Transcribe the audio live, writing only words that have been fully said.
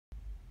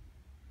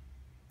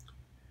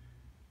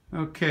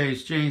Okay,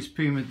 it's James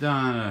Prima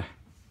Donna.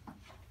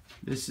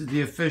 This is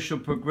the official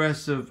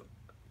progressive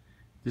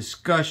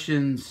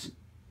discussions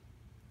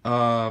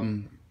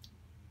on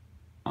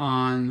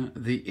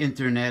the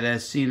internet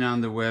as seen on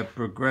the web.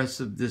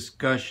 Progressive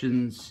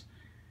discussions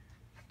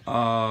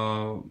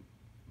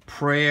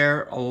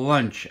prayer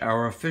lunch.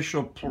 Our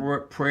official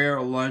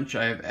prayer lunch.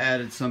 I have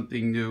added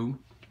something new.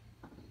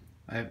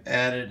 I've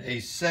added a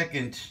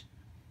second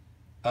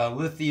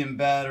lithium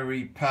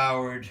battery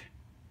powered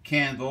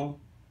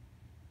candle,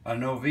 a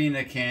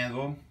novena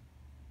candle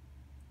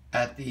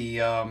at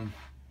the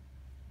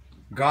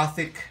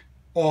Gothic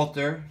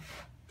altar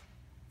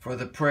for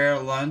the prayer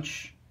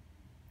lunch.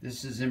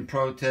 This is in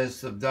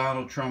protest of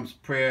Donald Trump's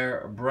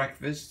prayer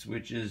breakfast,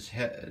 which is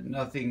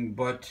nothing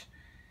but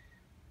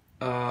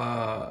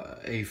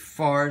a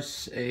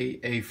farce,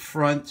 a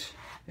front,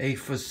 a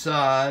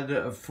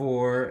facade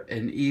for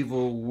an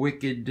evil,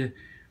 wicked,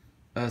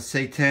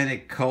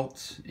 satanic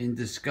cult in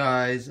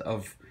disguise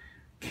of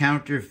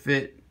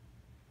counterfeit,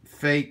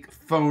 fake,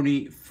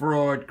 phony,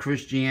 fraud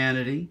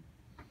Christianity.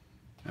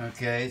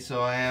 Okay,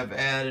 so I have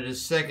added a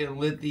second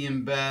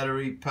lithium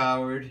battery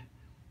powered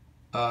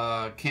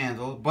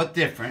candle, but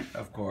different,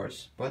 of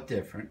course, but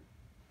different,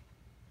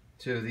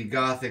 to the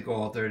Gothic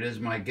altar. It is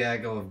my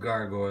gaggle of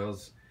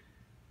gargoyles.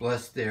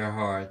 Bless their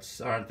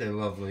hearts. Aren't they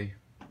lovely?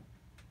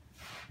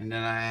 And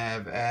then I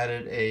have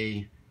added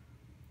a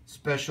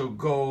special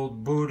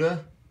gold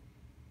Buddha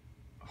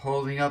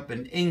holding up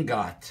an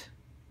ingot.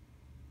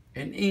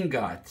 An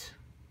ingot,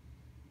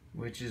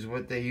 which is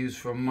what they use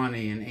for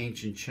money in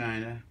ancient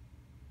China.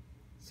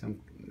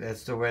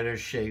 That's the way they're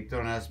shaped.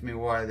 Don't ask me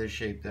why they're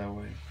shaped that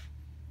way.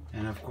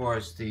 And of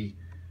course, the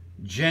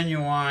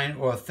genuine,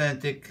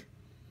 authentic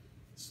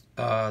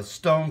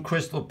stone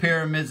crystal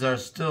pyramids are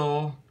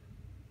still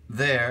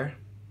there.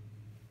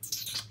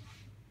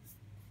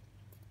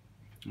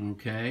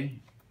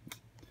 Okay,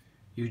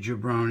 you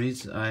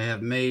jabronis, I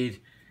have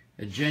made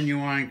a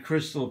genuine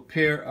crystal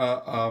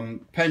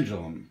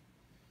pendulum.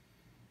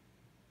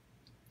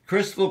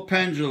 Crystal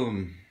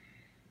pendulum.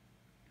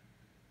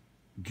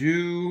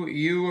 Do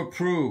you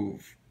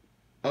approve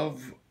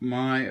of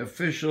my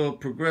official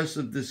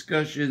progressive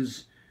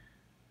discussions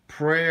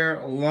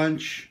prayer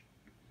lunch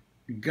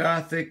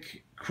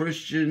Gothic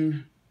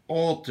Christian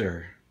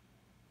altar?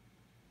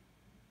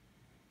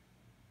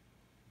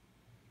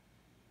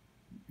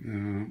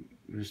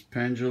 This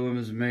pendulum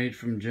is made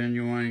from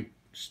genuine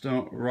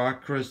stone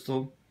rock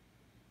crystal.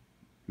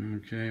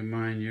 Okay,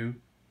 mind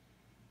you.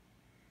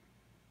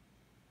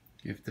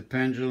 If the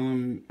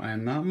pendulum, I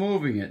am not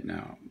moving it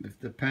now. If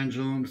the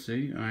pendulum,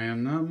 see, I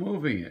am not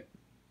moving it.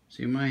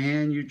 See my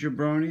hand, you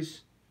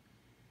jabronis?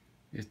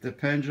 If the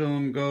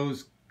pendulum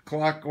goes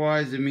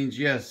clockwise, it means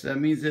yes. That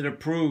means it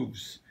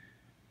approves.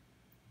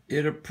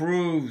 It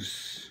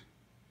approves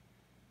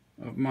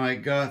of my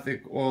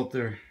Gothic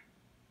altar.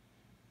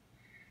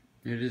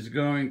 It is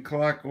going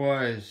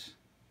clockwise.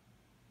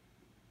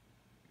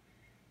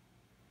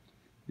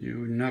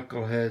 You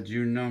knuckleheads,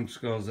 you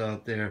numbskulls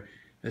out there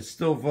that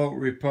still vote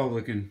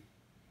Republican,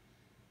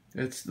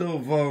 that still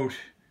vote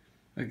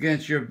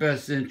against your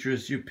best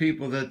interests, you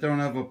people that don't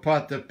have a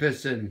pot to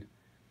piss in.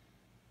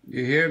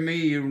 You hear me,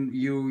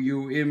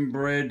 you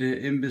inbred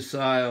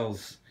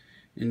imbeciles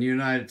in the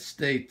United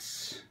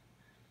States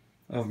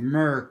of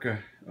America,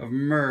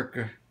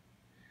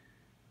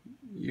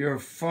 You're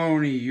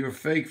phony, you're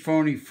fake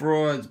phony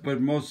frauds,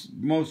 but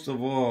most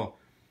of all,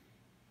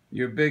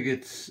 you're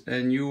bigots,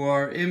 and you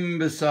are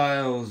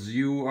imbeciles.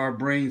 You are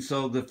brain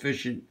cell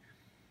deficient.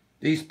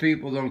 These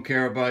people don't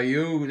care about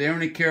you. They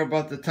only care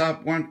about the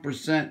top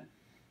 1%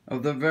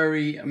 of the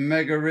very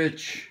mega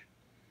rich.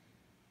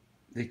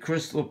 The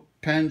crystal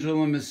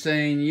pendulum is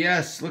saying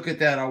yes. Look at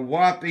that, a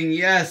whopping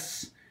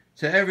yes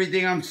to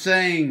everything I'm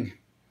saying.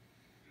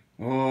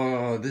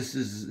 Oh, this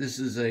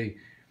is a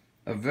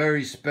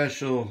very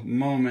special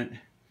moment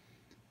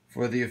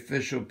for the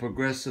official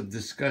progressive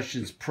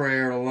discussions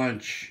prayer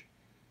lunch,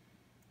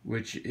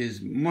 which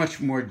is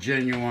much more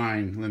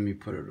genuine. Let me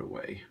put it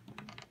away.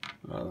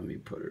 Let me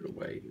put it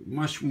away.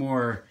 Much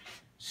more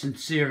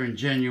sincere and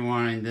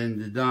genuine than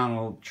the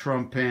Donald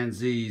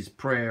Trumpanzee's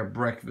prayer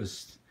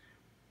breakfast.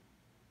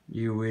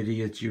 You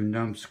idiots, you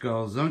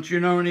numbskulls. Don't you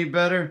know any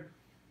better?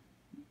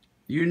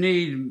 You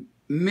need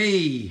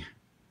me,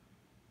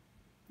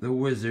 the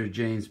wizard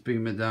James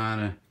Prima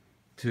Donna,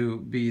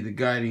 to be the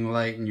guiding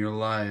light in your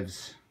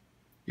lives.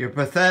 You're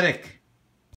pathetic.